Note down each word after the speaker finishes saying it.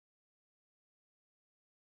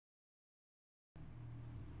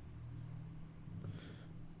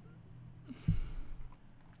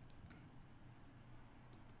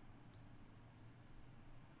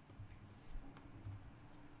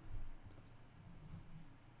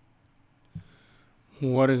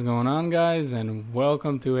What is going on, guys, and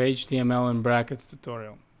welcome to HTML in brackets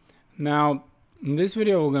tutorial. Now in this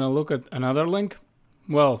video we're going to look at another link,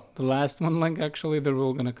 well, the last one link actually that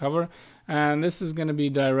we're going to cover, and this is going to be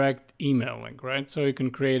direct email link, right? So you can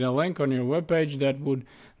create a link on your web page that would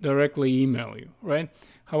directly email you, right?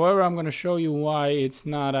 However, I'm going to show you why it's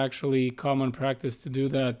not actually common practice to do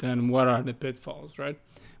that and what are the pitfalls, right?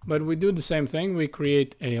 But we do the same thing. We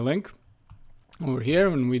create a link over here,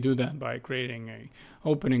 and we do that by creating a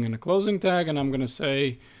opening and a closing tag, and I'm gonna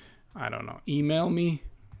say, I don't know, email me,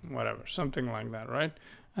 whatever, something like that, right?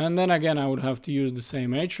 And then again, I would have to use the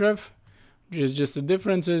same href, just the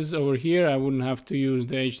difference is over here I wouldn't have to use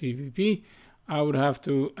the HTTP. I would have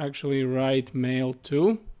to actually write mail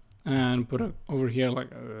to and put it over here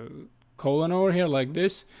like a colon over here like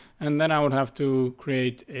this, and then I would have to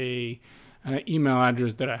create a email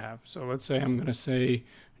address that I have. So let's say I'm gonna say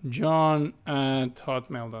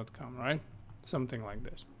john@hotmail.com, right? Something like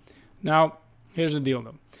this. Now here's the deal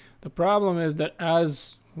though. The problem is that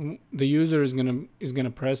as the user is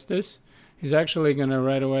gonna press this, he's actually gonna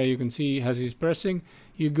right away, you can see as he's pressing,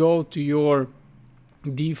 you go to your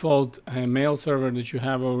default mail server that you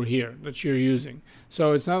have over here that you're using.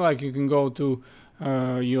 So it's not like you can go to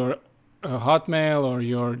your Hotmail or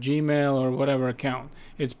your Gmail or whatever account.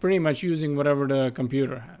 It's pretty much using whatever the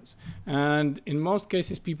computer has. And in most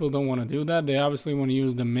cases, people don't want to do that. They obviously want to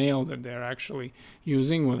use the mail that they're actually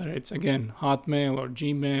using, whether it's, again, Hotmail or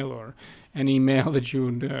Gmail or any mail that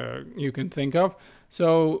you can think of.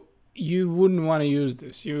 So you wouldn't want to use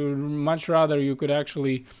this. You much rather you could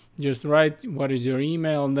actually just write what is your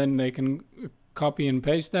email, and then they can copy and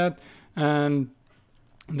paste that, and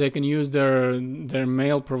they can use their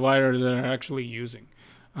mail provider they're actually using.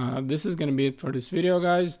 This is going to be it for this video,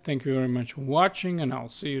 guys. Thank you very much for watching, and I'll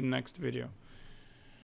see you in the next video.